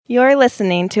You're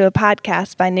listening to a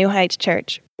podcast by New Heights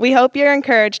Church. We hope you're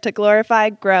encouraged to glorify,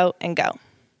 grow, and go.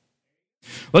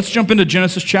 Let's jump into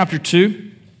Genesis chapter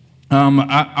 2.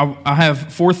 I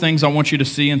have four things I want you to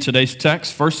see in today's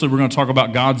text. Firstly, we're going to talk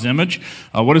about God's image.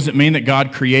 What does it mean that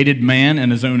God created man in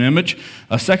his own image?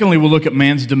 Secondly, we'll look at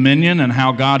man's dominion and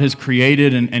how God has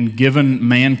created and given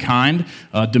mankind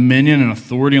dominion and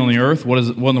authority on the earth. What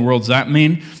in the world does that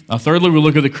mean? Thirdly, we'll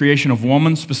look at the creation of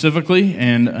woman specifically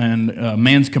and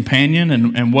man's companion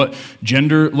and what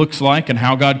gender looks like and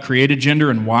how God created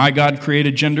gender and why God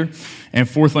created gender. And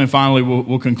fourthly and finally,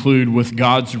 we'll conclude with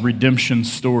God's redemption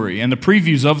story and the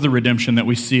previews of the redemption that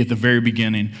we see at the very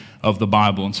beginning of the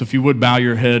Bible. And so if you would bow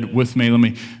your head with me, let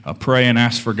me pray and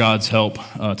ask for God's help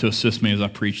to assist me as I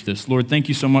preach this. Lord, thank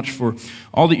you so much for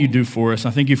all that you do for us.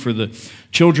 I thank you for the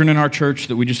children in our church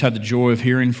that we just had the joy of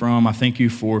hearing from. I thank you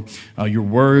for your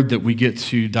word that we get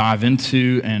to dive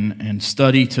into and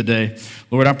study today.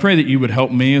 Lord, I pray that you would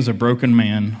help me as a broken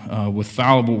man with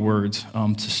fallible words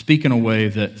to speak in a way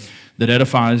that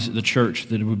edifies the church,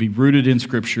 that it would be rooted in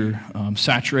Scripture,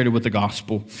 saturated with the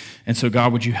gospel. And so,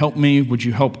 God, would you help me? Would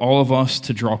you help all of us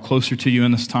to draw closer to you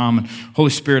in this time? And Holy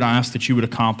Spirit, I ask that you would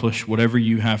accomplish whatever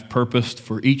you have purposed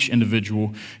for each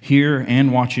individual here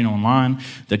and watching online,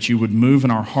 that you would move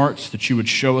in our hearts, that you would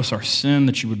show us our sin,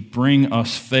 that you would bring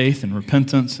us faith and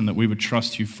repentance, and that we would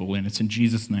trust you fully. And it's in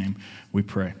Jesus' name we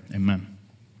pray. Amen.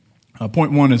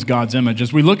 Point one is God's image.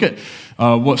 As we look at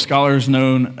what scholars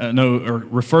know or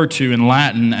refer to in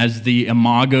Latin as the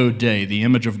imago Dei, the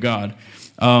image of God,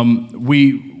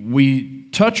 we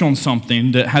touch on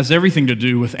something that has everything to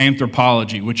do with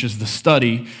anthropology, which is the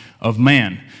study of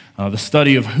man, the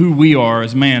study of who we are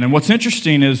as man. And what's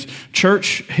interesting is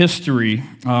church history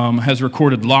has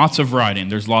recorded lots of writing.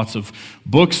 There's lots of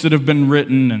books that have been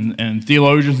written, and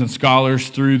theologians and scholars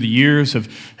through the years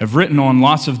have written on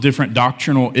lots of different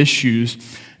doctrinal issues.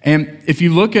 And if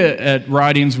you look at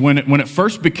writings, when it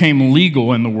first became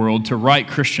legal in the world to write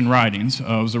Christian writings, it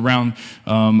was around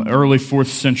early 4th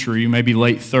century, maybe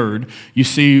late 3rd, you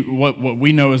see what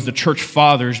we know as the church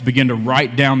fathers begin to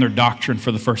write down their doctrine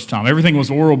for the first time. Everything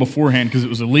was oral beforehand because it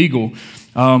was illegal,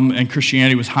 and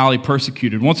Christianity was highly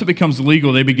persecuted. Once it becomes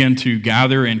legal, they begin to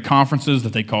gather in conferences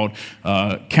that they called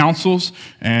councils,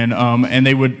 and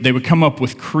they would come up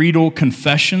with creedal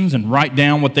confessions and write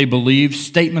down what they believed,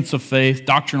 statements of faith,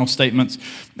 doctrinal statements,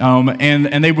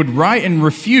 and they would write and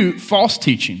refute false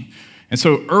teaching. And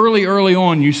so early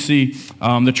on, you see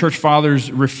the church fathers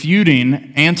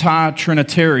refuting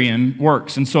anti-Trinitarian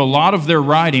works. And so a lot of their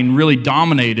writing really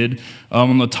dominated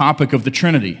on the topic of the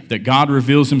Trinity, that God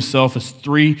reveals himself as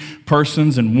three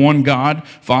persons and one God,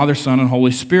 Father, Son, and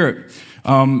Holy Spirit.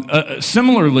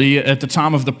 Similarly, at the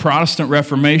time of the Protestant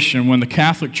Reformation, when the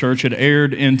Catholic Church had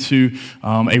erred into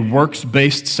a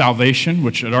works-based salvation,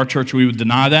 which at our church we would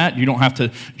deny that. You don't have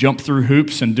to jump through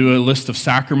hoops and do a list of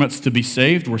sacraments to be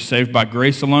saved. We're saved by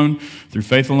grace alone, through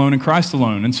faith alone, in Christ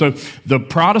alone. And so the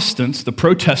Protestants, the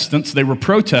Protestants, they were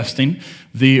protesting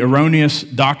the erroneous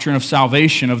doctrine of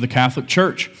salvation of the Catholic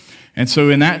Church. And so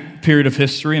in that period of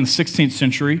history, in the 16th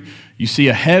century, you see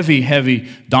a heavy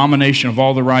domination of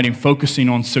all the writing focusing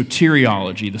on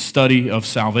soteriology, the study of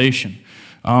salvation.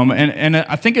 And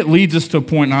I think it leads us to a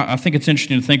point, and I think it's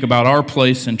interesting to think about our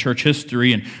place in church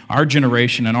history and our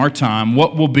generation and our time.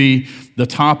 What will be the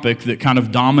topic that kind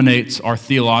of dominates our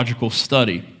theological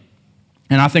study?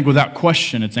 And I think without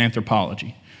question, it's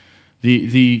anthropology.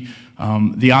 The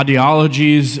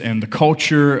ideologies and the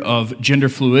culture of gender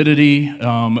fluidity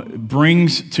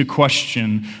brings to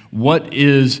question what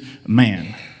is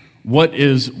man? What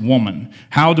is woman?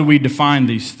 How do we define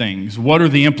these things? What are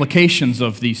the implications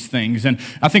of these things? And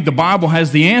I think the Bible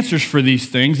has the answers for these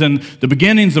things, and the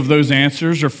beginnings of those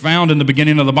answers are found in the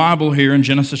beginning of the Bible here in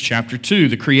Genesis chapter 2,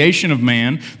 the creation of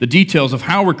man, the details of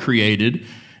how we're created,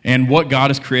 and what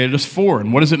God has created us for.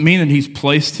 And what does it mean that he's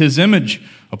placed his image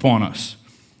upon us?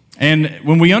 And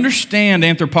when we understand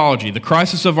anthropology, the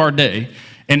crisis of our day,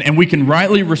 and we can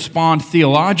rightly respond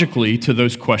theologically to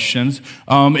those questions,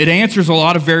 it answers a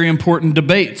lot of very important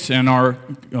debates in our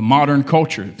modern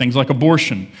culture. Things like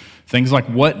abortion, things like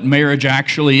what marriage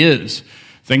actually is,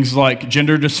 things like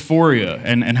gender dysphoria,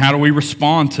 and how do we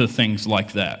respond to things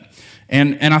like that.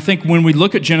 And I think when we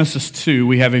look at Genesis 2,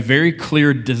 we have a very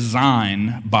clear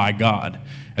design by God.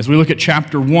 As we look at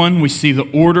chapter 1, we see the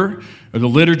order, or the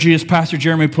liturgy, as Pastor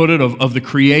Jeremy put it, of the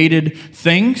created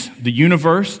things, the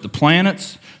universe, the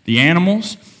planets, the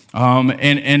animals.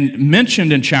 And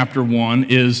mentioned in chapter 1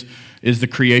 is the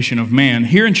creation of man.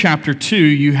 Here in chapter 2,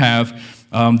 you have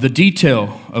the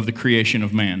detail of the creation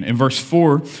of man. In verse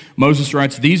 4, Moses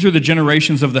writes, "These are the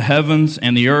generations of the heavens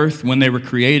and the earth when they were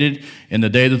created in the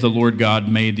day that the Lord God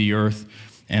made the earth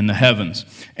and the heavens."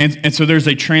 And so there's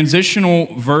a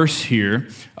transitional verse here.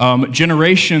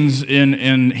 Generations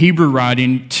in Hebrew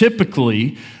writing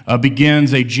typically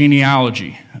begins a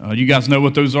genealogy. You guys know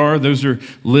what those are? Those are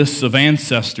lists of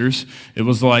ancestors. It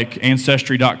was like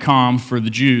Ancestry.com for the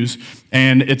Jews.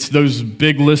 And it's those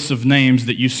big lists of names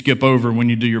that you skip over when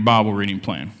you do your Bible reading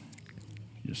plan.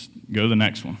 Just go to the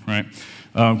next one, right?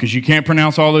 Because you can't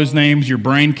pronounce all those names, your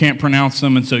brain can't pronounce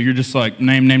them, and so you're just like,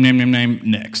 name,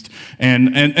 next.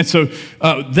 And so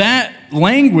that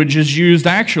language is used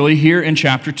actually here in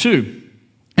chapter 2.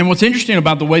 And what's interesting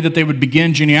about the way that they would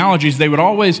begin genealogies, they would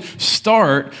always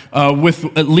start with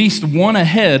at least one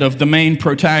ahead of the main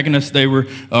protagonist they were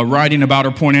writing about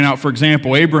or pointing out. For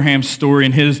example, Abraham's story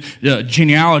and his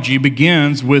genealogy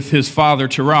begins with his father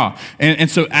Terah.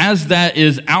 And so as that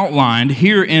is outlined,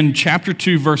 here in chapter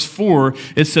 2, verse 4,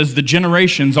 it says the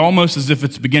generations, almost as if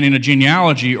it's beginning a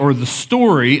genealogy or the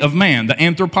story of man, the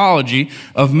anthropology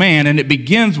of man. And it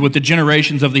begins with the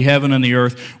generations of the heaven and the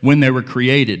earth when they were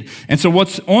created. And so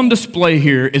what's on display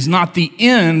here is not the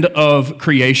end of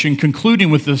creation,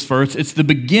 concluding with this verse. It's the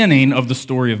beginning of the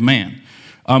story of man.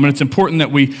 And it's important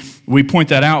that we point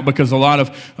that out because a lot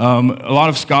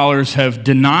of scholars have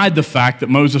denied the fact that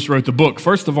Moses wrote the book.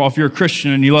 First of all, if you're a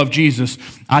Christian and you love Jesus,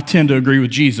 I tend to agree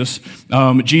with Jesus.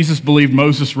 Jesus believed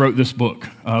Moses wrote this book,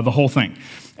 the whole thing.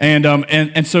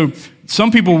 And so some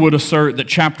people would assert that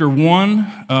chapter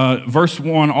 1, verse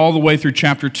 1, all the way through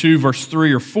chapter 2, verse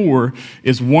 3 or 4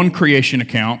 is one creation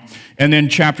account. And then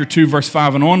chapter 2, verse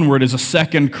 5 and onward is a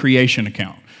second creation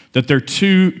account. That they're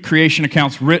two creation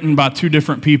accounts written by two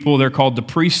different people. They're called the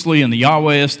priestly and the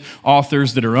Yahwehist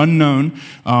authors that are unknown,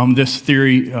 this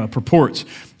theory purports.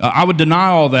 I would deny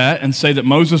all that and say that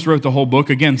Moses wrote the whole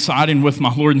book, again, siding with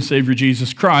my Lord and Savior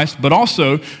Jesus Christ, but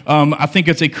also I think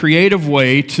it's a creative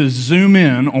way to zoom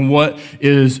in on what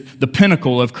is the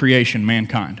pinnacle of creation,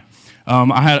 mankind.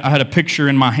 I had a picture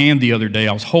in my hand the other day.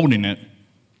 I was holding it,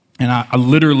 and I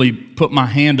literally put my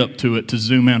hand up to it to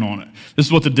zoom in on it. This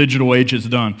is what the digital age has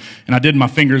done. And I did my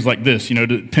fingers like this,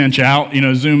 to pinch out,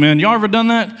 zoom in. Y'all ever done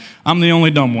that? I'm the only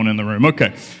dumb one in the room.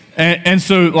 Okay. And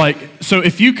so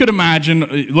if you could imagine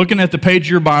looking at the page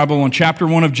of your Bible on chapter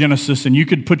 1 of Genesis, and you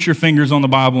could put your fingers on the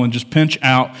Bible and just pinch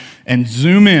out and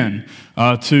zoom in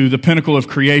to the pinnacle of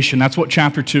creation, that's what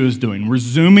chapter 2 is doing. We're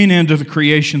zooming into the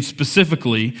creation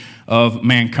specifically of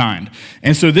mankind.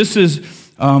 And so this is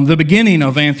the beginning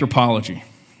of anthropology.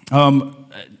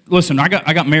 Listen, I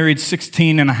got married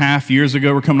 16 and a half years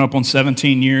ago. We're coming up on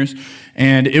 17 years,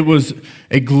 and it was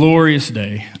a glorious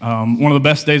day. One of the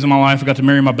best days of my life. I got to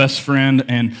marry my best friend,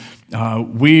 and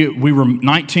we were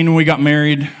 19 when we got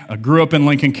married. I grew up in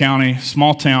Lincoln County,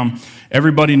 small town.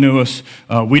 Everybody knew us.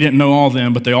 We didn't know all of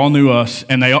them, but they all knew us,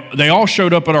 and they all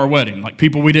showed up at our wedding. Like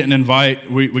people we didn't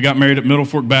invite. We got married at Middle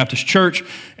Fork Baptist Church,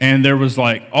 and there was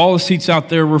like all the seats out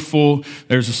there were full.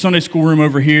 There's a Sunday school room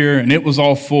over here, and it was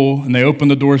all full, and they opened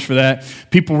the doors for that.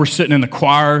 People were sitting in the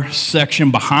choir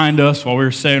section behind us while we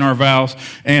were saying our vows,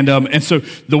 and so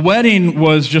the wedding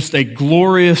was just a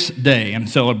glorious day and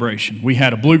celebration. We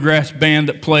had a bluegrass band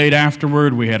that played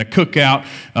afterward. We had a cookout.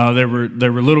 There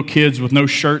were little kids with no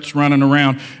shirts running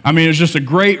around. I mean, it was just a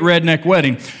great redneck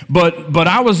wedding. But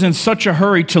I was in such a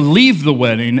hurry to leave the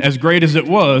wedding, as great as it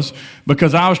was,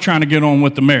 because I was trying to get on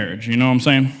with the marriage. You know what I'm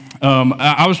saying?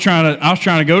 I was trying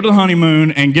to go to the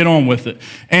honeymoon and get on with it.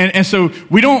 And so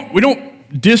we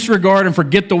don't disregard and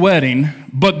forget the wedding,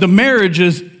 but the marriage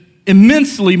is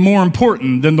immensely more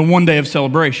important than the one day of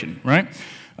celebration, right?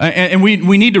 And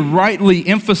we need to rightly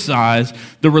emphasize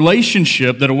the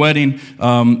relationship that a wedding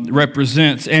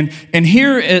represents. And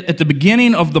here at the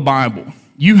beginning of the Bible,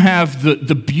 you have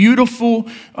the beautiful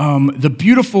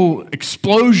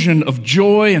explosion of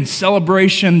joy and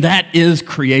celebration that is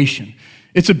creation.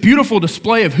 It's a beautiful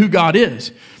display of who God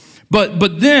is.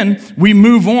 But then we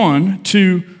move on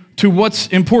to what's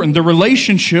important, the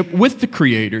relationship with the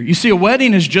Creator. You see, a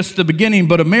wedding is just the beginning,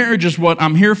 but a marriage is what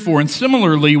I'm here for. And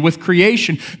similarly with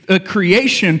creation,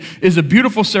 creation is a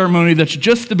beautiful ceremony that's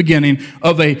just the beginning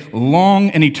of a long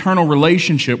and eternal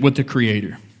relationship with the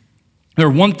Creator. There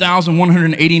are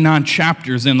 1,189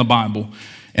 chapters in the Bible,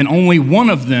 and only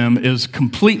one of them is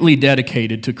completely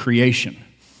dedicated to creation.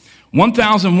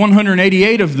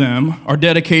 1,188 of them are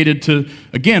dedicated to,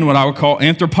 again, what I would call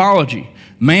anthropology,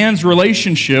 man's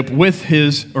relationship with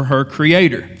his or her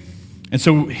Creator. And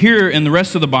so here in the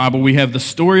rest of the Bible, we have the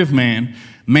story of man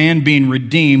being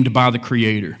redeemed by the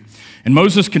Creator. And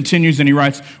Moses continues and he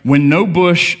writes, when no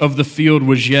bush of the field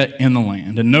was yet in the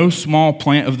land, and no small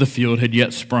plant of the field had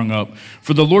yet sprung up,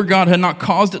 for the Lord God had not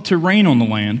caused it to rain on the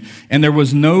land, and there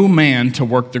was no man to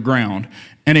work the ground.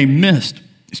 And a mist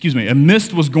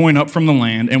was going up from the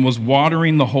land and was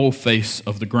watering the whole face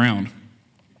of the ground.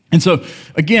 And so,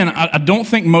 again, I don't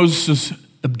think Moses'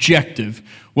 objective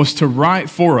was to write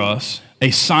for us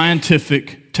a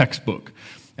scientific textbook.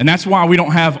 And that's why we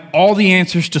don't have all the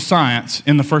answers to science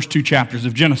in the first 2 chapters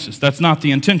of Genesis. That's not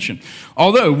the intention.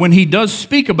 Although, when he does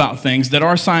speak about things that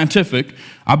are scientific,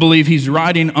 I believe he's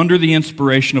writing under the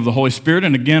inspiration of the Holy Spirit.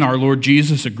 And again, our Lord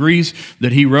Jesus agrees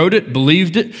that he wrote it,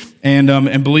 believed it,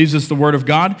 and believes it's the Word of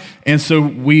God. And so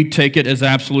we take it as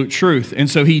absolute truth. And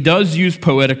so he does use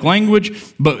poetic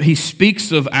language, but he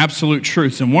speaks of absolute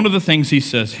truths. And one of the things he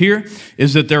says here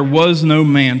is that there was no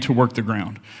man to work the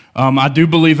ground. I do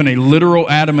believe in a literal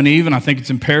Adam and Eve, and I think it's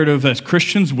imperative as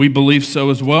Christians, we believe so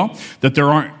as well, that there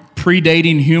aren't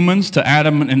predating humans to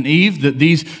Adam and Eve, that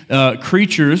these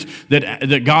creatures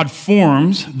that God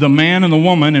forms, the man and the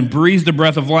woman, and breathes the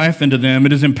breath of life into them,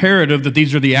 it is imperative that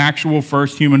these are the actual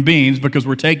first human beings because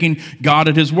we're taking God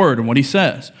at his word and what he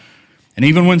says. And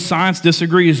even when science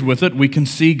disagrees with it, we can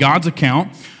see God's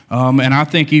account, and I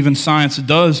think even science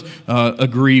does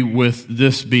agree with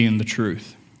this being the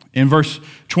truth. In verse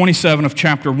 27 of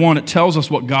chapter 1, it tells us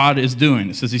what God is doing.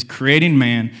 It says he's creating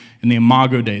man in the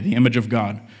imago Dei, the image of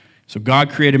God. So God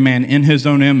created man in his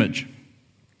own image.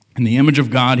 In the image of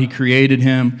God, he created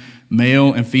him,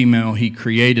 male and female, he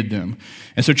created them.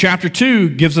 And so chapter 2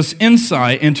 gives us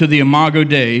insight into the imago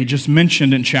Dei just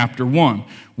mentioned in chapter 1.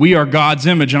 We are God's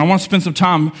image, and I want to spend some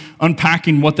time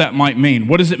unpacking what that might mean.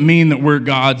 What does it mean that we're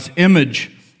God's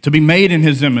image? To be made in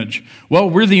his image? Well,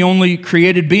 we're the only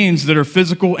created beings that are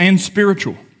physical and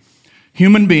spiritual.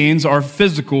 Human beings are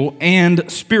physical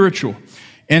and spiritual.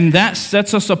 And that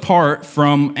sets us apart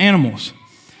from animals.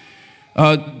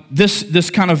 This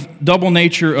kind of double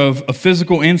nature of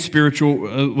physical and spiritual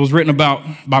was written about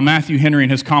by Matthew Henry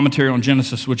in his commentary on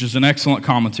Genesis, which is an excellent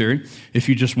commentary if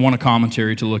you just want a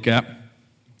commentary to look at.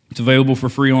 It's available for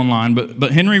free online.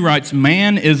 But Henry writes,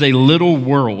 man is a little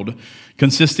world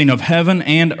consisting of heaven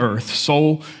and earth,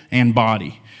 soul and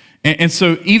body. And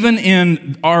so even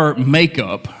in our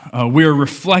makeup, we're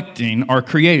reflecting our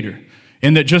Creator.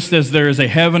 And that just as there is a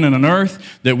heaven and an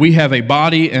earth, that we have a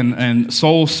body and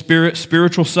soul, spirit,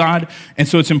 spiritual side. And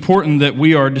so it's important that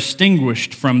we are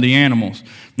distinguished from the animals.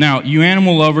 Now, you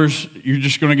animal lovers, you're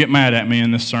just going to get mad at me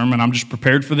in this sermon. I'm just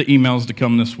prepared for the emails to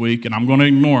come this week, and I'm going to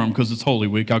ignore them because it's Holy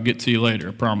Week. I'll get to you later,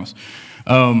 I promise.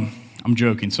 I'm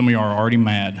joking. Some of you are already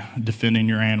mad defending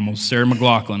your animals. Sarah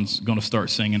McLaughlin's going to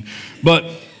start singing. But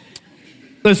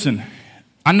listen,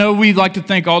 I know we like to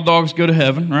think all dogs go to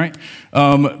heaven, right?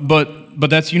 But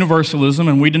that's universalism,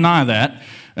 and we deny that.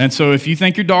 And so if you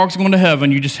think your dog's going to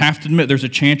heaven, you just have to admit there's a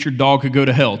chance your dog could go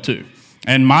to hell too.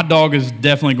 And my dog is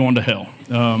definitely going to hell.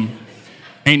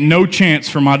 Ain't no chance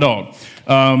for my dog.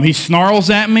 He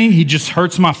snarls at me. He just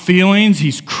hurts my feelings.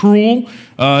 He's cruel.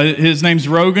 His name's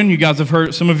Rogan. You guys have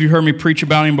heard, some of you heard me preach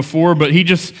about him before, but he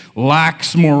just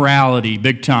lacks morality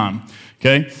big time.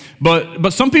 Okay?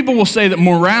 But some people will say that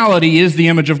morality is the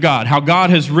image of God. How God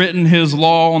has written his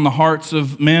law on the hearts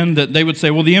of men, that they would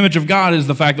say, well, the image of God is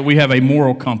the fact that we have a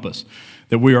moral compass,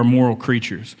 that we are moral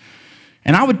creatures.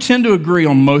 And I would tend to agree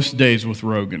on most days with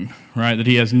Rogan, right, that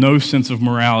he has no sense of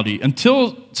morality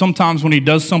until sometimes when he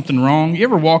does something wrong. You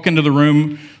ever walk into the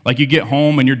room, like you get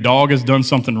home and your dog has done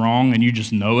something wrong and you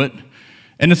just know it?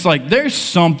 And it's like there's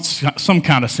some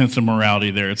kind of sense of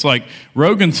morality there. It's like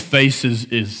Rogan's face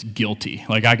is guilty.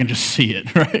 Like I can just see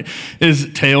it, right?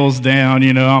 His tail's down,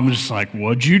 I'm just like,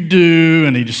 what'd you do?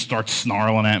 And he just starts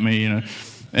snarling at me,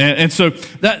 And so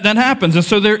that happens. And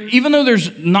so there, even though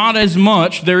there's not as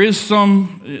much, there is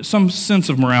some sense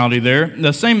of morality there.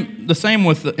 The same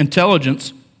with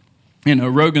intelligence.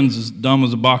 Rogan's as dumb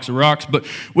as a box of rocks, but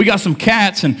we got some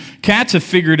cats, and cats have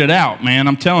figured it out, man.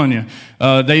 I'm telling you,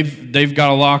 they've got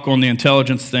a lock on the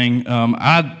intelligence thing.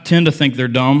 I tend to think they're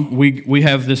dumb. We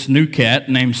have this new cat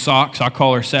named Socks. I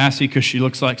call her Sassy because she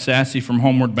looks like Sassy from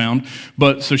Homeward Bound,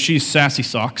 so she's Sassy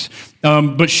Socks.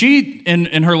 But she,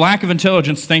 in her lack of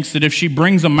intelligence, thinks that if she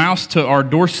brings a mouse to our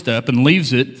doorstep and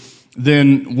leaves it,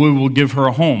 then we will give her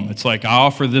a home. It's like, I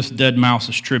offer this dead mouse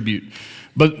as tribute.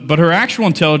 But her actual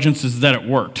intelligence is that it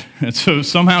worked. And so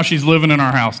somehow she's living in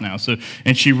our house now.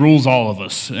 And she rules all of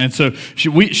us. And so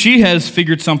she has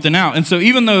figured something out. And so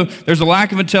even though there's a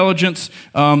lack of intelligence,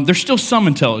 there's still some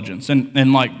intelligence.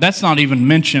 And like that's not even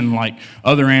mentioned like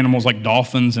other animals like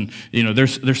dolphins. And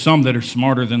there's some that are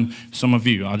smarter than some of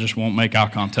you. I just won't make eye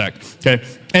contact. Okay.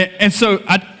 And so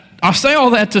I say all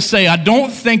that to say I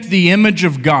don't think the image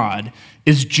of God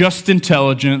is just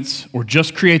intelligence or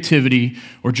just creativity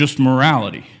or just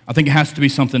morality. I think it has to be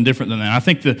something different than that. I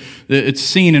think that it's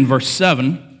seen in verse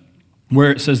 7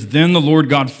 where it says, "Then the Lord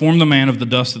God formed the man of the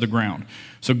dust of the ground."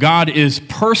 So God is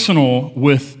personal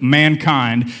with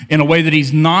mankind in a way that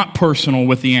he's not personal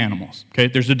with the animals. Okay,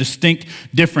 there's a distinct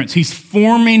difference. He's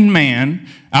forming man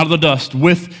out of the dust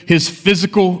with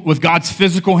God's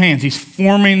physical hands. He's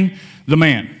forming the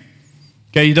man.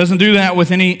 Okay, he doesn't do that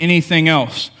with anything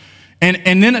else.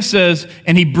 And then it says,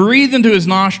 "And he breathed into his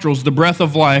nostrils the breath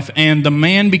of life, and the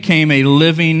man became a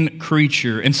living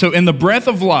creature." And so in the breath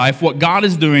of life, what God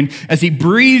is doing as he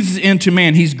breathes into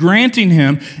man, he's granting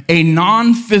him a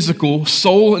non-physical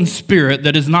soul and spirit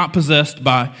that is not possessed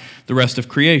by the rest of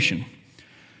creation.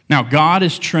 Now, God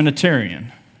is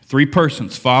Trinitarian, 3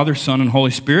 persons, Father, Son, and Holy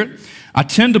Spirit. I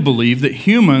tend to believe that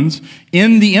humans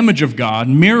in the image of God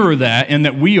mirror that, and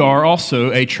that we are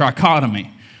also a trichotomy.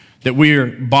 That we are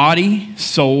body,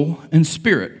 soul, and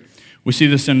spirit. We see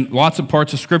this in lots of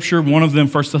parts of Scripture. One of them,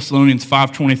 1 Thessalonians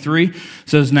 5:23,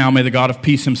 says, "Now may the God of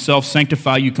peace himself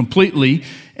sanctify you completely,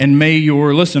 and may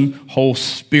your," listen, "whole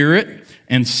spirit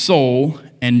and soul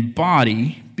and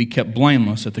body be kept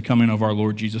blameless at the coming of our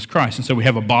Lord Jesus Christ." And so we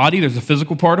have a body. There's a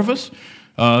physical part of us.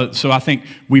 So I think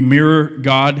we mirror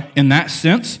God in that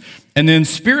sense. And then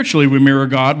spiritually, we mirror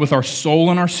God with our soul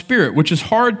and our spirit, which is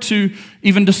hard to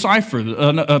even decipher.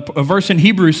 A verse in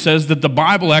Hebrews says that the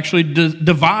Bible actually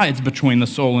divides between the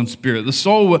soul and spirit. The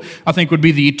soul, I think, would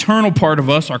be the eternal part of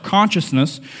us, our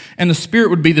consciousness, and the spirit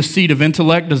would be the seat of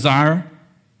intellect, desire,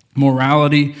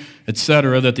 morality,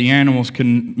 etc., that the animals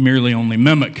can merely only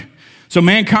mimic. So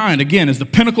mankind, again, is the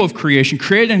pinnacle of creation,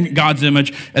 created in God's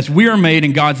image, as we are made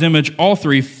in God's image, all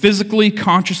three, physically,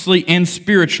 consciously, and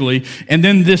spiritually. And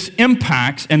then this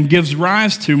impacts and gives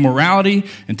rise to morality,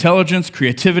 intelligence,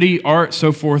 creativity, art,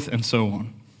 so forth, and so on.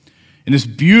 In this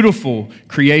beautiful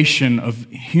creation of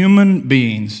human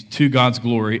beings to God's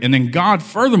glory. And then God,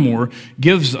 furthermore,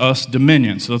 gives us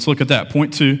dominion. So let's look at that.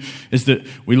 Point 2 is that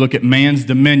we look at man's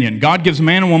dominion. God gives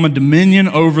man and woman dominion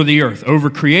over the earth, over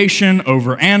creation,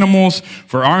 over animals,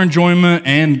 for our enjoyment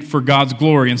and for God's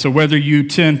glory. And so whether you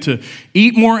tend to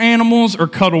eat more animals or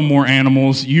cuddle more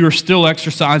animals, you are still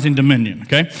exercising dominion,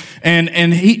 okay? And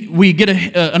we get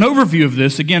an overview of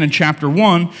this, again, in chapter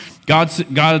 1.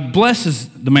 God blesses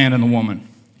the man and the woman.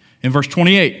 In verse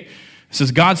 28, it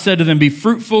says, "God said to them, be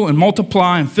fruitful and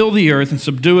multiply and fill the earth and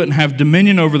subdue it and have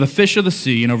dominion over the fish of the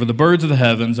sea and over the birds of the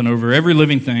heavens and over every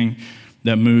living thing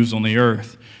that moves on the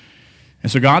earth."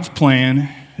 And so God's plan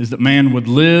is that man would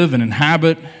live and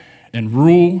inhabit and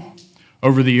rule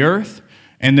over the earth,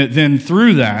 and that then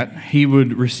through that he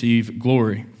would receive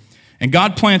glory. And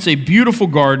God plants a beautiful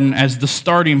garden as the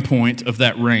starting point of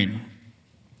that reign.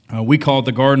 We call it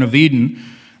the Garden of Eden.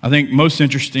 I think most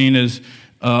interesting is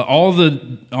all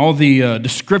the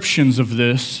descriptions of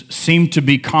this seem to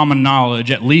be common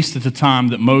knowledge, at least at the time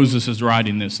that Moses is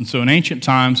writing this. And so in ancient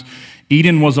times,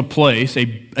 Eden was a place,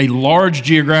 a large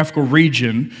geographical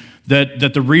region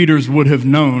that the readers would have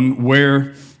known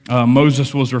where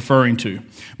Moses was referring to.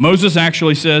 Moses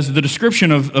actually says the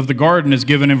description of the garden is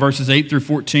given in verses 8 through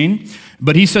 14,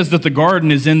 but he says that the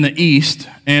garden is in the east,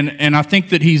 and I think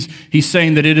that he's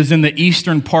saying that it is in the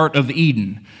eastern part of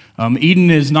Eden. Eden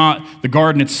is not the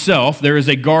garden itself. There is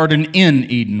a garden in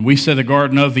Eden. We say the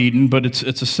Garden of Eden, but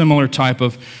it's a similar type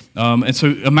of, and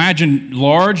so imagine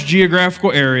large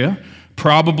geographical area,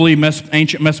 probably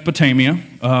ancient Mesopotamia,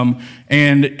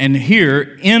 and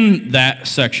here in that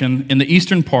section, in the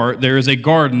eastern part, there is a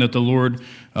garden that the Lord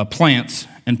plants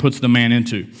and puts the man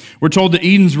into. We're told that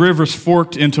Eden's rivers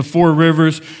forked into 4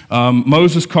 rivers.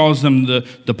 Moses calls them the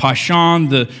Pishon,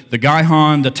 the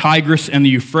Gihon, the Tigris, and the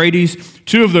Euphrates.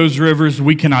 2 of those rivers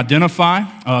we can identify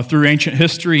through ancient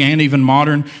history and even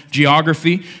modern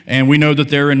geography, and we know that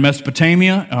they're in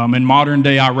Mesopotamia, in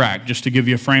modern-day Iraq, just to give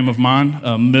you a frame of mind,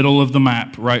 middle of the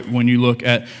map, right, when you look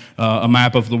at a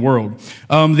map of the world.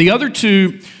 The other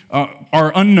 2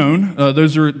 are unknown.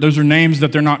 Those are names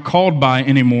that they're not called by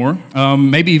anymore,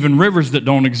 maybe even rivers that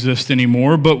don't exist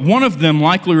anymore, but one of them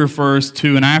likely refers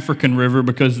to an African river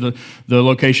because the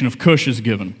location of Cush is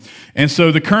given. And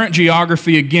so the current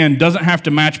geography, again, doesn't have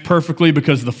to match perfectly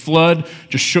because the flood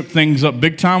just shook things up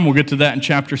big time. We'll get to that in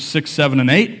chapters 6, 7, and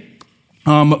 8.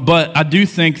 But I do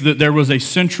think that there was a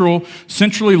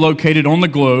centrally located on the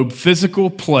globe, physical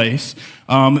place,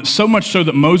 so much so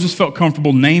that Moses felt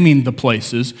comfortable naming the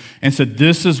places and said,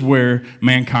 this is where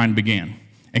mankind began.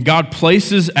 And God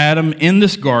places Adam in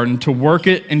this garden to work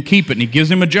it and keep it, and he gives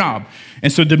him a job.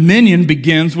 And so dominion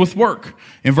begins with work.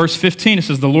 In verse 15, it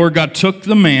says, the Lord God took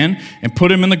the man and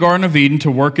put him in the Garden of Eden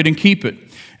to work it and keep it.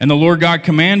 And the Lord God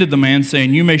commanded the man,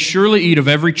 saying, you may surely eat of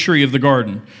every tree of the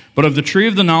garden, but of the tree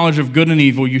of the knowledge of good and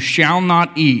evil you shall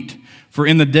not eat, for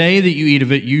in the day that you eat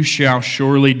of it you shall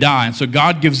surely die. And so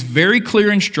God gives very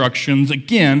clear instructions,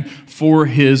 again, for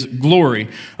his glory.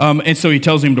 And so he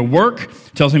tells him to work,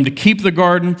 tells him to keep the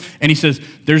garden, and he says,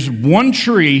 there's one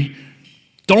tree,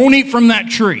 don't eat from that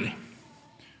tree.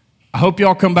 I hope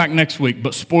y'all come back next week,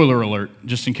 but spoiler alert,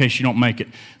 just in case you don't make it,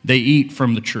 they eat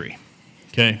from the tree,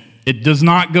 okay? It does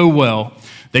not go well.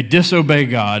 They disobey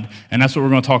God, and that's what we're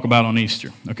going to talk about on Easter,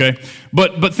 okay?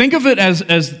 But think of it as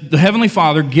the Heavenly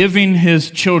Father giving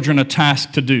his children a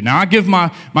task to do. Now, I give my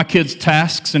kids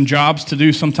tasks and jobs to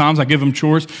do sometimes. I give them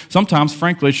chores. Sometimes,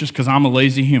 frankly, it's just because I'm a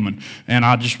lazy human, and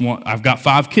I've got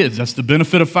 5 kids. That's the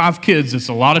benefit of 5 kids. It's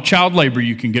a lot of child labor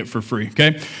you can get for free,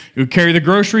 okay? You carry the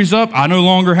groceries up. I no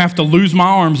longer have to lose my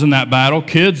arms in that battle.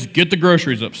 Kids, get the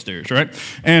groceries upstairs, right?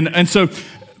 And so...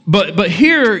 But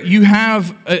here you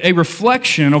have a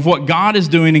reflection of what God is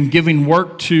doing in giving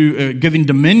work to, giving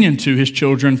dominion to his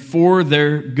children for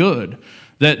their good.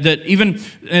 That even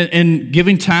in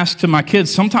giving tasks to my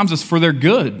kids, sometimes it's for their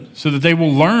good, so that they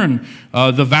will learn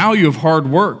the value of hard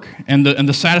work and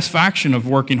the satisfaction of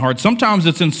working hard. Sometimes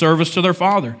it's in service to their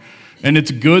father, and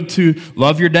it's good to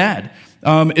love your dad.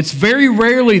 It's very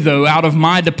rarely, though, out of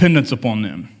my dependence upon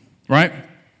them, right?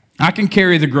 I can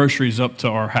carry the groceries up to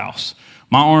our house.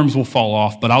 My arms will fall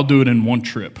off, but I'll do it in one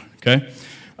trip, okay?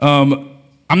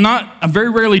 I'm very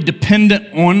rarely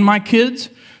dependent on my kids.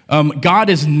 God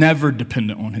is never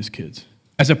dependent on his kids.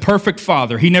 As a perfect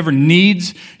father, he never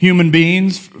needs human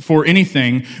beings for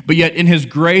anything, but yet in his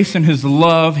grace and his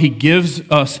love, he gives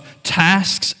us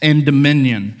tasks and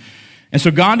dominion. And so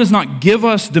God does not give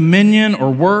us dominion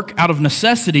or work out of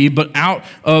necessity, but out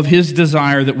of his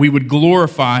desire that we would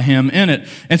glorify him in it.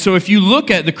 And so if you look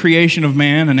at the creation of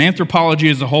man and anthropology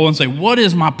as a whole and say, what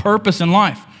is my purpose in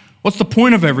life? What's the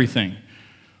point of everything?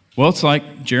 Well, it's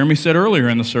like Jeremy said earlier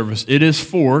in the service, it is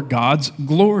for God's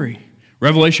glory.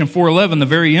 Revelation 4:11, the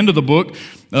very end of the book,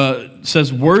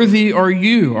 says, worthy are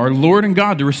you, our Lord and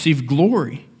God, to receive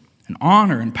glory and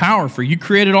honor and power, for you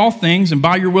created all things, and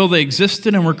by your will they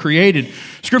existed and were created.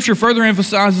 Scripture further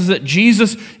emphasizes that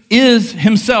Jesus is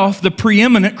himself the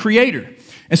preeminent creator.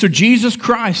 And so Jesus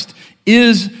Christ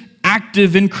is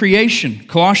active in creation.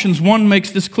 Colossians 1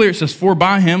 makes this clear. It says, for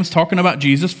by him, it's talking about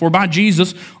Jesus, for by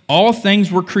Jesus all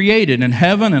things were created in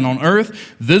heaven and on earth,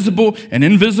 visible and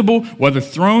invisible, whether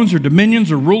thrones or dominions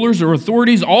or rulers or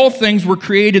authorities, all things were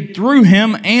created through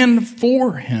him and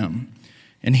for him.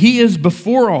 And he is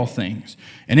before all things,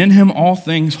 and in him all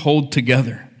things hold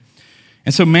together.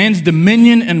 And so man's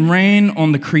dominion and reign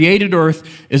on the created earth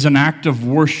is an act of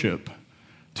worship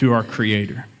to our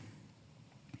Creator.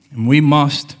 And we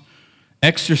must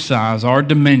exercise our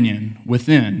dominion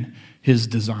within his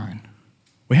design.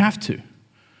 We have to.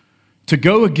 To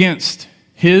go against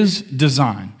his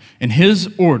design and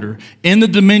his order in the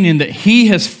dominion that he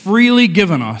has freely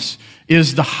given us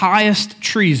is the highest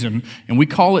treason, and we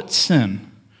call it sin.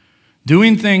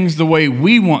 Doing things the way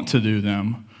we want to do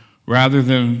them rather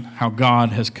than how God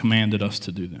has commanded us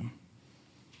to do them.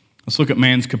 Let's look at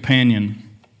man's companion.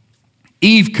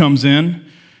 Eve comes in,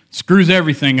 screws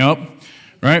everything up,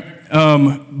 right?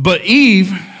 But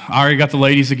Eve, I already got the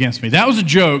ladies against me. That was a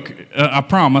joke, I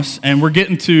promise, and we're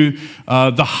getting to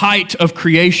the height of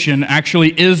creation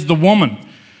actually is the woman.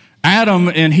 Adam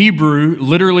in Hebrew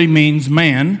literally means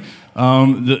man.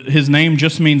 His name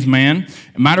just means man.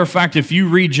 Matter of fact, if you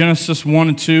read Genesis 1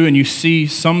 and 2 and you see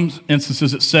some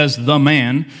instances it says the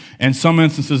man, and some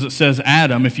instances it says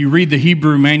Adam, if you read the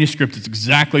Hebrew manuscript, it's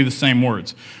exactly the same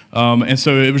words. And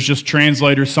so it was just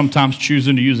translators sometimes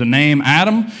choosing to use a name,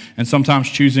 Adam, and sometimes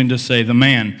choosing to say the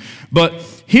man. But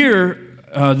here,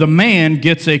 the man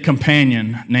gets a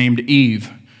companion named Eve.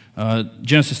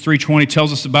 Genesis 3:20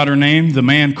 tells us about her name. The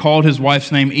man called his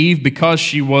wife's name Eve because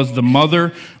she was the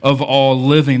mother of all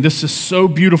living. This is so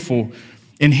beautiful.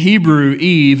 In Hebrew,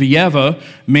 Eve, Yeva,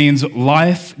 means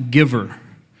life giver.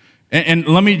 And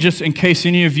let me just, in case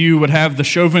any of you would have the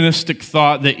chauvinistic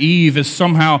thought that Eve is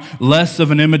somehow less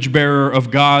of an image bearer of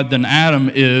God than Adam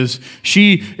is,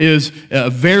 she is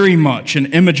very much an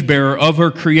image bearer of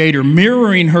her Creator.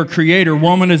 Mirroring her Creator,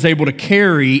 woman is able to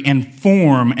carry and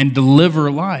form and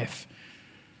deliver life.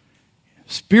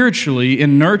 Spiritually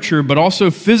in nurture, but also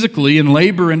physically in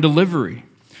labor and delivery.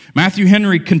 Matthew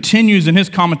Henry continues in his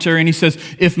commentary and he says,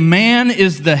 if man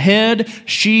is the head,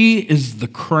 she is the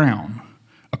crown.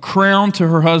 A crown to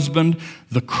her husband,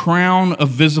 the crown of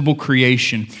visible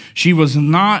creation. She was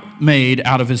not made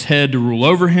out of his head to rule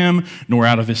over him, nor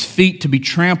out of his feet to be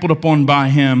trampled upon by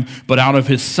him, but out of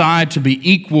his side to be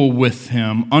equal with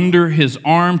him, under his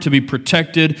arm to be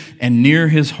protected, and near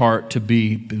his heart to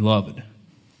be beloved.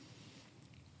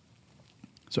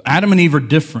 So Adam and Eve are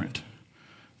different.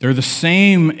 They're the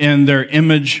same in their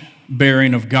image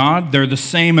bearing of God. They're the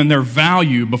same in their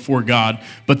value before God,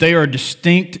 but they are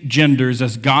distinct genders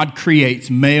as God creates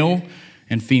male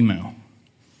and female.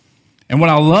 And what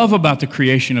I love about the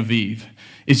creation of Eve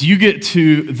is you get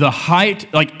to the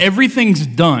height, like everything's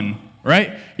done,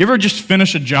 right? You ever just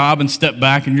finish a job and step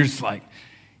back and you're just like,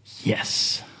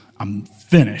 yes, I'm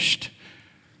finished.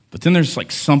 But then there's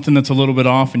like something that's a little bit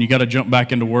off and you got to jump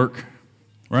back into work,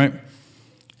 right?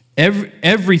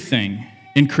 Everything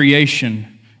in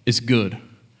creation is good,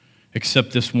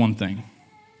 except this one thing.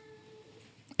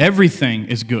 Everything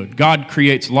is good. God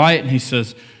creates light, and he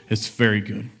says it's very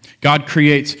good. God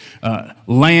creates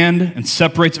land and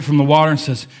separates it from the water and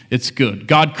says it's good.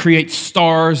 God creates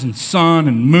stars and sun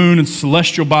and moon and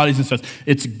celestial bodies and says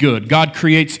it's good. God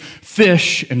creates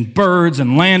fish and birds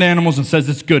and land animals and says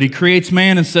it's good. He creates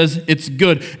man and says it's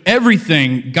good.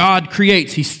 Everything God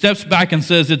creates, he steps back and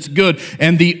says it's good.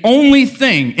 And the only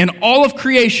thing in all of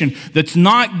creation that's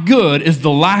not good is the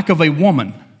lack of a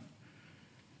woman.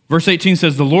 Verse 18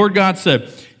 says, the Lord God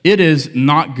said, it is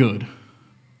not good.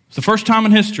 It's the first time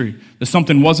in history that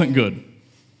something wasn't good.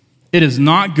 It is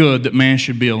not good that man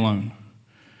should be alone.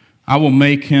 I will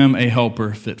make him a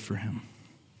helper fit for him.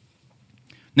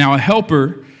 Now, a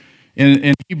helper,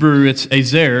 in Hebrew, it's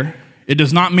ezer. It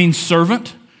does not mean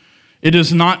servant. It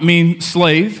does not mean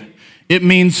slave. It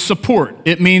means support.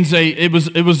 It means it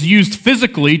was used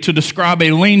physically to describe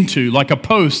a lean-to, like a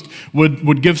post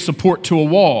would give support to a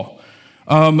wall.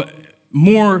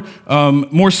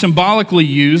 More symbolically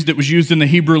used, it was used in the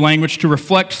Hebrew language to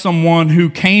reflect someone who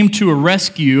came to a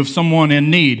rescue of someone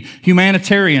in need.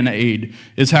 Humanitarian aid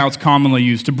is how it's commonly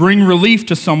used, to bring relief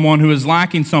to someone who is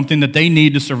lacking something that they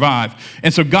need to survive.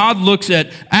 And so God looks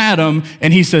at Adam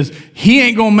and he says, he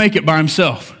ain't going to make it by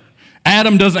himself.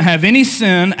 Adam doesn't have any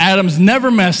sin. Adam's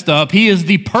never messed up. He is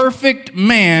the perfect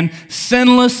man,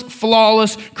 sinless,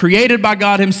 flawless, created by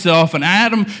God himself. And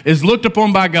Adam is looked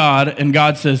upon by God, and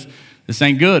God says, this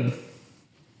ain't good.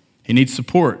 He needs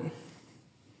support. And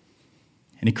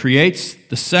he creates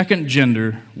the second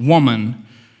gender, woman,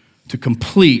 to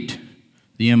complete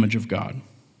the image of God,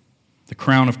 the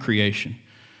crown of creation.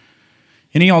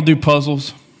 Any of y'all do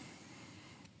puzzles?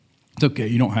 It's okay,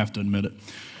 you don't have to admit it.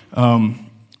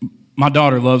 My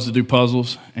daughter loves to do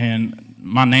puzzles, and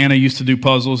my Nana used to do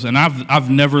puzzles, and I've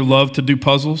never loved to do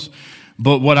puzzles.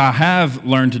 But what I have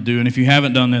learned to do, and if you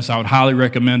haven't done this, I would highly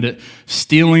recommend it,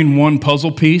 stealing one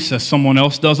puzzle piece as someone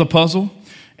else does a puzzle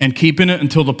and keeping it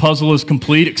until the puzzle is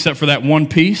complete except for that one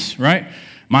piece, right?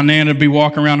 My Nana would be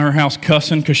walking around her house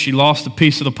cussing because she lost a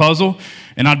piece of the puzzle,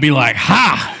 and I'd be like,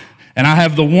 ha! And I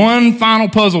have the one final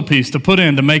puzzle piece to put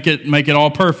in to make it all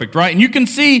perfect, right? And you can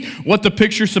see what the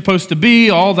picture's supposed to be,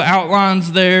 all the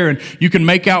outlines there, and you can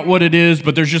make out what it is,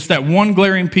 but there's just that one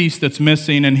glaring piece that's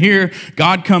missing. And here,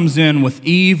 God comes in with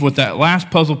Eve, with that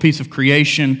last puzzle piece of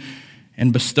creation,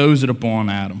 and bestows it upon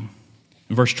Adam.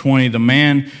 In verse 20, the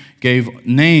man gave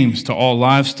names to all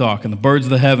livestock and the birds of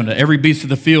the heaven, to every beast of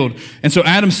the field. And so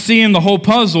Adam's seeing the whole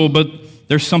puzzle, but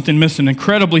there's something missing.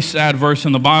 Incredibly sad verse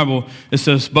in the Bible. It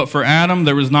says, but for Adam,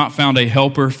 there was not found a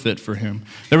helper fit for him.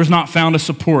 There was not found a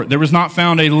support. There was not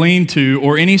found a lean-to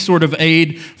or any sort of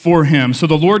aid for him. So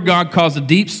the Lord God caused a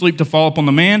deep sleep to fall upon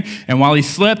the man. And while he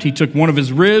slept, he took one of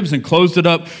his ribs and closed it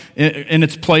up in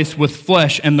its place with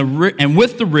flesh. And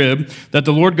with the rib that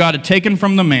the Lord God had taken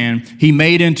from the man, he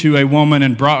made into a woman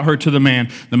and brought her to the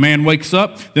man. The man wakes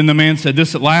up. Then the man said,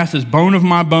 this at last is bone of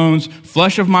my bones,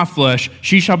 flesh of my flesh.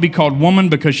 She shall be called woman,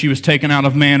 because she was taken out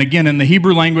of man. Again, in the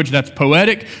Hebrew language, that's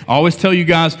poetic. I always tell you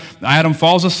guys, Adam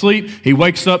falls asleep, he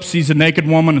wakes up, sees a naked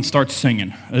woman, and starts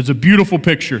singing. It's a beautiful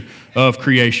picture of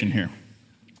creation here.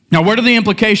 Now, what are the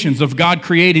implications of God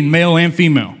creating male and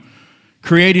female,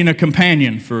 creating a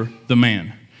companion for the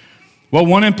man? Well,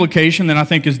 one implication that I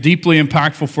think is deeply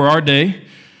impactful for our day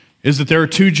is that there are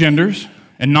two genders,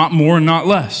 and not more and not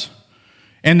less.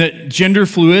 And that gender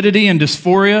fluidity and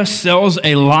dysphoria sells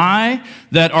a lie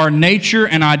that our nature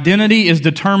and identity is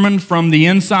determined from the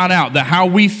inside out, that how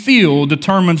we feel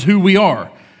determines who we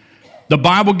are. The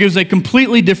Bible gives a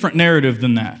completely different narrative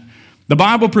than that. The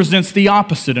Bible presents the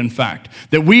opposite, in fact,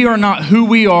 that we are not who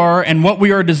we are and what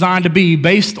we are designed to be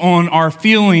based on our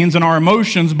feelings and our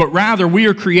emotions, but rather we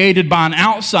are created by an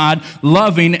outside,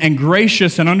 loving, and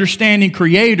gracious and understanding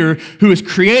Creator who has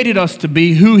created us to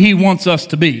be who He wants us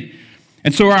to be.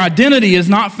 And so our identity is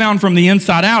not found from the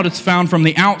inside out, it's found from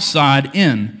the outside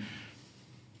in.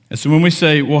 And so when we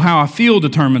say, well, how I feel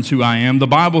determines who I am, the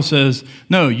Bible says,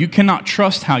 no, you cannot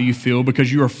trust how you feel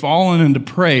because you are fallen and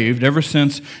depraved ever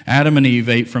since Adam and Eve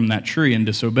ate from that tree and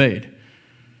disobeyed.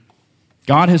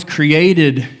 God has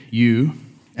created you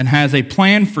and has a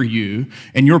plan for you,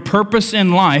 and your purpose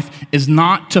in life is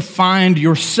not to find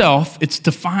yourself, it's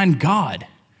to find God.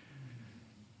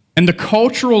 And the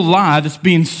cultural lie that's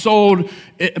being sold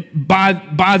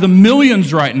by the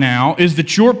millions right now is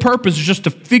that your purpose is just to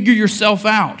figure yourself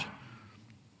out.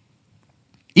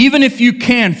 Even if you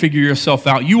can figure yourself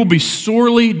out, you will be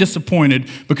sorely disappointed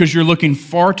because you're looking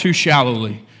far too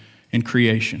shallowly in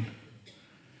creation.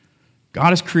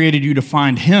 God has created you to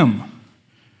find Him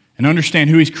and understand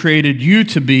who He's created you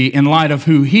to be in light of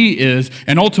who He is,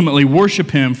 and ultimately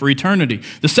worship Him for eternity.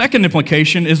 The second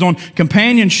implication is on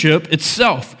companionship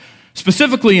itself,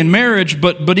 specifically in marriage,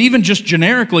 but even just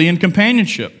generically in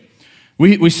companionship.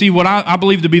 We see what I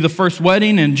believe to be the first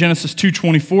wedding in Genesis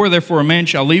 2:24. Therefore a man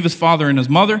shall leave his father and his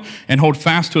mother and hold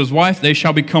fast to his wife. They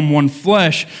shall become one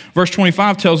flesh. Verse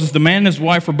 25 tells us the man and his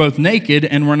wife were both naked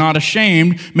and were not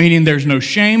ashamed, meaning there's no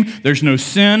shame, there's no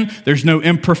sin, there's no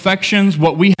imperfections.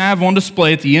 What we have on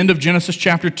display at the end of Genesis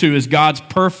chapter 2 is God's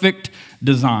perfect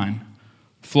design,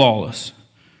 flawless.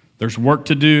 There's work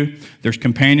to do. There's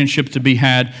companionship to be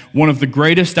had. One of the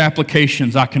greatest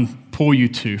applications I can pull you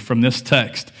to from this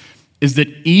text is that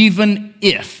even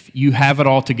if you have it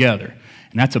all together,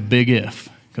 and that's a big if,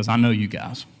 because I know you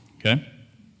guys, okay?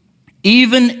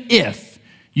 Even if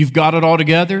you've got it all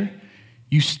together,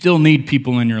 you still need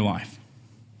people in your life.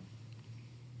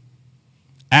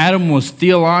 Adam was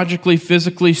theologically,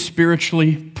 physically,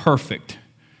 spiritually perfect,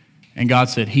 and God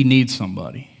said he needs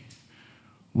somebody.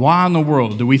 Why in the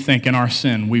world do we think in our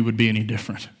sin we would be any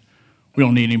different? We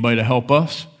don't need anybody to help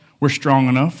us. We're strong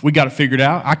enough. We got it figured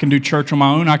out. I can do church on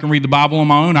my own. I can read the Bible on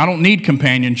my own. I don't need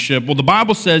companionship. Well, the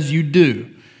Bible says you do.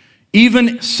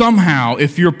 Even somehow,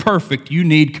 if you're perfect, you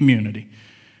need community.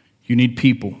 You need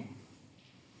people.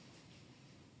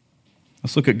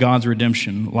 Let's look at God's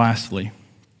redemption lastly.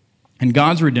 In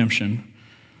God's redemption,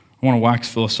 I want to wax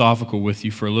philosophical with you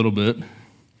for a little bit.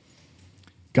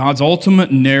 God's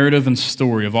ultimate narrative and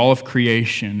story of all of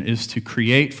creation is to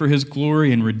create for His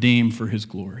glory and redeem for His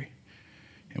glory.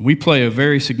 And we play a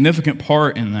very significant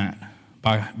part in that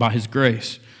by His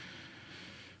grace.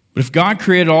 But if God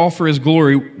created all for His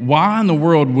glory, why in the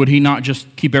world would He not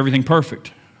just keep everything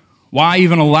perfect? Why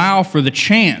even allow for the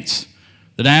chance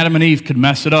that Adam and Eve could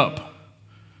mess it up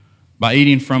by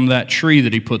eating from that tree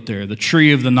that He put there, the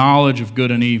tree of the knowledge of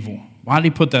good and evil? Why did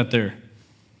He put that there?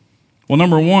 Well,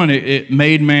 number one, it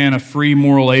made man a free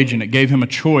moral agent. It gave him a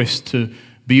choice to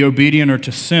be obedient or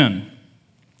to sin.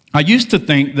 I used to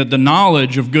think that the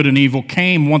knowledge of good and evil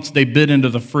came once they bit into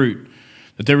the fruit.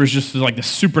 That there was just like this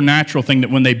supernatural thing that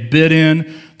when they bit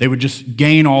in, they would just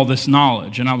gain all this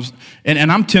knowledge. And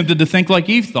I'm tempted to think like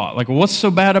Eve thought, like, well, what's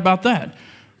so bad about that?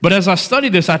 But as I study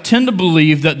this, I tend to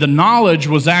believe that the knowledge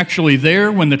was actually there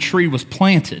when the tree was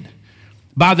planted.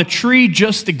 By the tree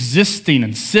just existing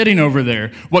and sitting over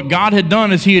there, what God had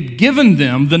done is He had given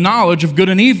them the knowledge of good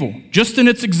and evil, just in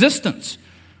its existence.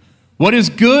 What is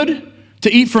good?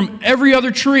 To eat from every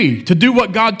other tree, to do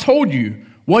what God told you.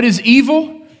 What is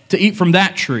evil? To eat from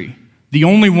that tree, the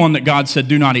only one that God said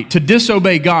do not eat. To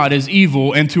disobey God is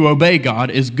evil, and to obey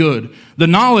God is good. The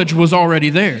knowledge was already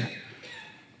there.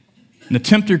 And the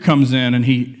tempter comes in and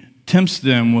he tempts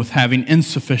them with having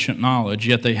insufficient knowledge,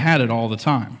 yet they had it all the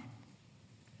time.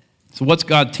 So what's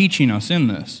God teaching us in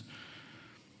this?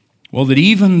 Well, that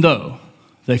even though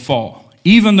they fall,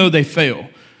 even though they fail,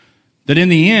 that in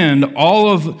the end, all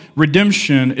of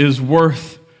redemption is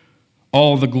worth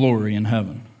all the glory in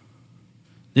heaven.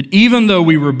 That even though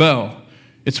we rebel,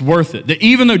 it's worth it. That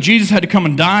even though Jesus had to come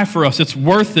and die for us, it's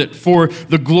worth it for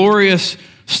the glorious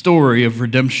story of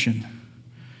redemption.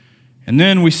 And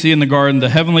then we see in the garden, the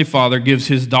Heavenly Father gives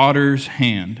His daughter's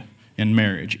hand in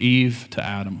marriage, Eve to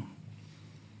Adam.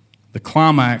 The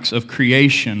climax of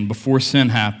creation before sin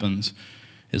happens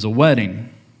is a wedding.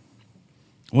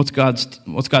 What's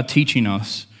God teaching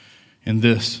us in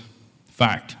this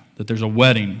fact? That there's a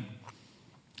wedding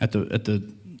at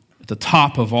the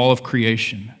top of all of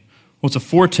creation. Well, it's a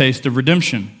foretaste of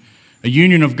redemption. A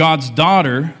union of God's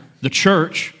daughter, the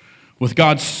church, with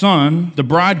God's son, the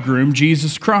bridegroom,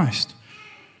 Jesus Christ.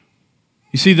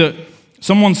 You see,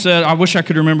 Someone said, I wish I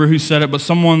could remember who said it, but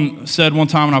someone said one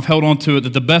time, and I've held on to it,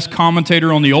 that the best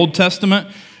commentator on the Old Testament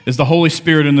is the Holy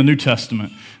Spirit in the New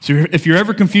Testament. So if you're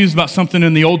ever confused about something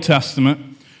in the Old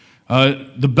Testament,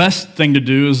 the best thing to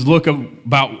do is look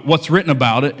about what's written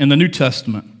about it in the New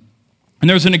Testament. And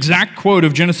there's an exact quote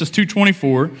of Genesis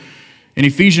 2:24 in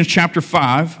Ephesians chapter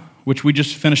 5, which we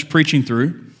just finished preaching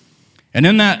through. And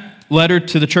in that letter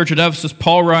to the church at Ephesus,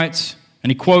 Paul writes, and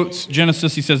he quotes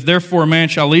Genesis, he says, "Therefore a man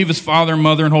shall leave his father and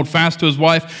mother and hold fast to his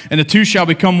wife, and the two shall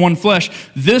become one flesh.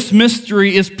 This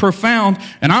mystery is profound,"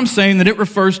 and I'm saying that it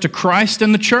refers to Christ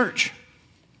and the church.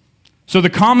 So the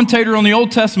commentator on the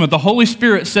Old Testament, the Holy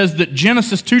Spirit, says that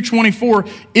Genesis 2:24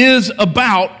 is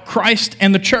about Christ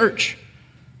and the church.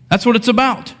 That's what it's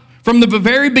about. From the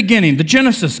very beginning, the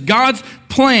Genesis, God's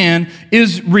plan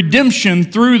is redemption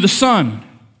through the Son.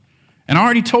 And I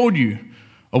already told you,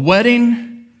 a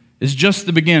wedding is just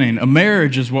the beginning. A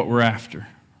marriage is what we're after,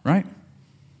 right?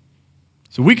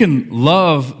 So we can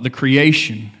love the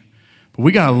creation, but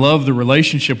we got to love the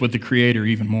relationship with the Creator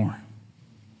even more.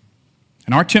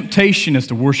 And our temptation is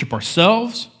to worship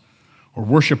ourselves, or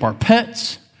worship our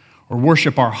pets, or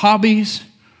worship our hobbies,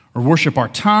 or worship our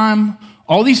time.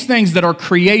 All these things that are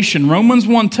creation. Romans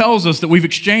 1 tells us that we've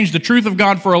exchanged the truth of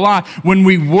God for a lie when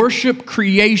we worship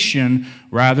creation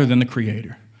rather than the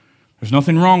Creator. There's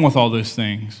nothing wrong with all those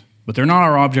things, but they're not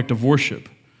our object of worship.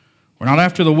 We're not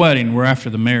after the wedding, we're after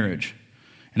the marriage.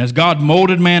 And as God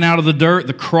molded man out of the dirt,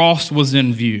 the cross was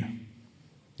in view.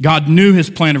 God knew his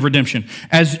plan of redemption.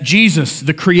 As Jesus,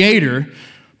 the Creator,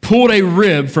 pulled a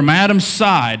rib from Adam's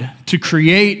side to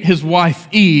create his wife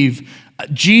Eve,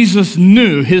 Jesus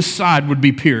knew his side would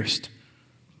be pierced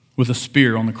with a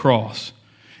spear on the cross.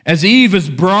 As Eve is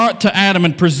brought to Adam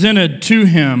and presented to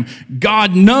him,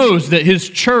 God knows that his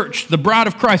church, the bride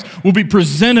of Christ, will be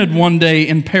presented one day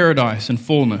in paradise in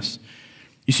fullness.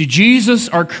 You see, Jesus,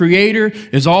 our Creator,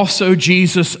 is also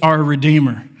Jesus, our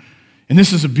Redeemer. And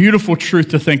this is a beautiful truth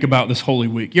to think about this Holy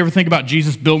Week. You ever think about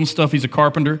Jesus building stuff? He's a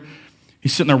carpenter.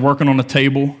 He's sitting there working on a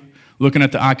table, looking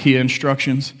at the IKEA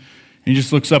instructions. And he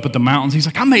just looks up at the mountains. He's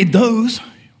like, I made those.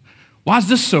 Why is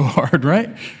this so hard, right?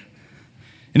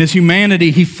 In his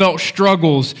humanity, he felt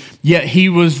struggles, yet he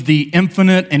was the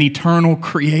infinite and eternal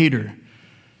Creator.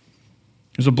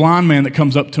 There's a blind man that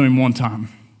comes up to him one time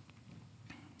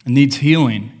and needs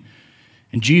healing.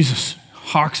 And Jesus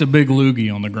hawks a big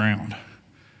loogie on the ground,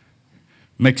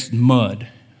 makes mud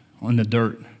on the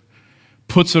dirt,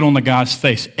 puts it on the guy's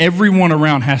face. Everyone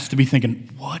around has to be thinking,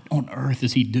 what on earth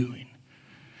is he doing?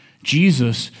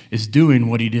 Jesus is doing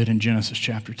what he did in Genesis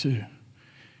chapter 2.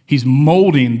 He's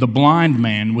molding the blind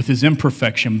man with his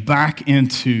imperfection back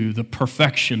into the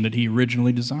perfection that he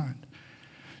originally designed.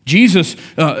 Jesus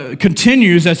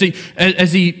continues as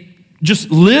he just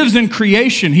lives in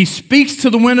creation. He speaks to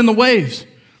the wind and the waves.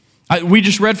 We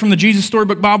just read from the Jesus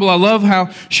Storybook Bible. I love how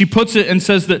she puts it and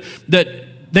says that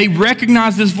they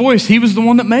recognized his voice. He was the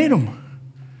one that made them.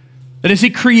 That as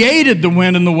he created the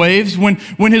wind and the waves, when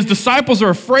his disciples are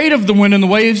afraid of the wind and the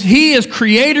waves, he as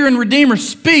Creator and Redeemer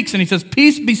speaks and he says,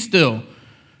 peace be still.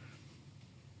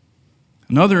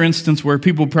 Another instance where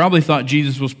people probably thought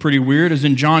Jesus was pretty weird is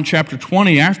in John chapter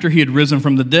 20. After he had risen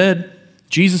from the dead,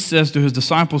 Jesus says to his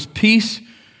disciples, peace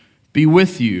be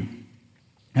with you.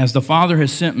 As the Father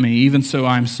has sent me, even so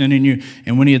I am sending you.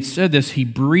 And when he had said this, he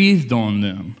breathed on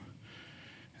them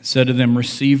and said to them,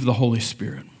 receive the Holy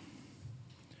Spirit.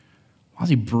 Why is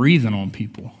he breathing on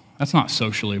people? That's not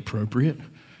socially appropriate.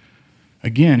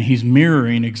 Again, he's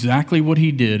mirroring exactly what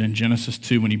he did in Genesis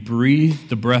 2 when he breathed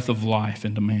the breath of life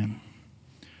into man.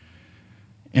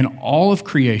 In all of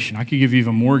creation, I could give you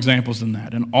even more examples than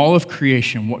that. In all of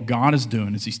creation, what God is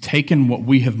doing is he's taken what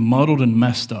we have muddled and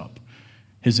messed up,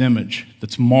 his image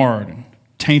that's marred and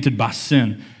tainted by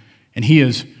sin, and he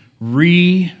is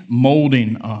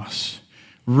remolding us,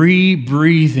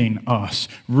 rebreathing us,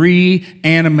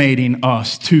 reanimating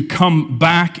us to come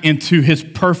back into his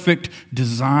perfect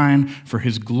design for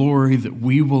his glory that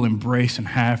we will embrace and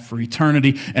have for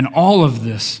eternity. And all of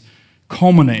this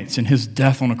culminates in his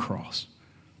death on a cross.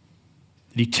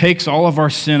 He takes all of our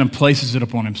sin and places it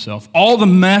upon himself. All the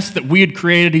mess that we had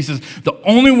created, he says, the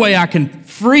only way I can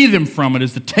free them from it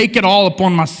is to take it all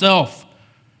upon myself,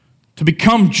 to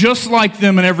become just like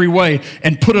them in every way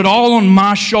and put it all on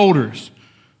my shoulders,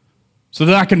 so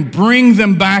that I can bring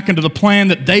them back into the plan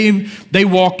that they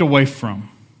walked away from.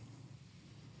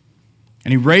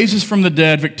 And he raises from the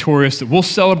dead victorious that we'll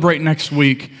celebrate next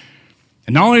week.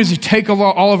 And not only does he take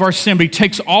all of our sin, but he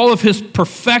takes all of his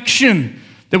perfection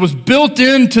that was built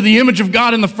into the image of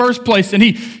God in the first place, and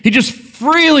he just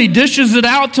freely dishes it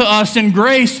out to us in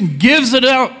grace and gives it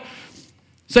out,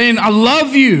 saying, I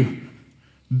love you.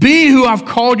 Be who I've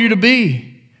called you to be.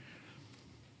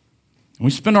 We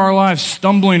spend our lives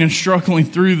stumbling and struggling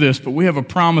through this, but we have a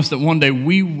promise that one day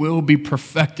we will be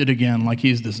perfected again like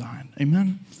He's designed.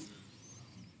 Amen?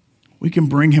 We can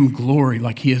bring Him glory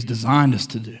like He has designed us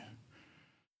to do.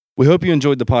 We hope you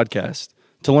enjoyed the podcast.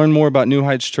 To learn more about New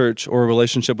Heights Church or a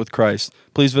relationship with Christ,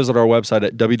 please visit our website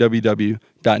at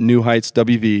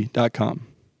www.newheightswv.com.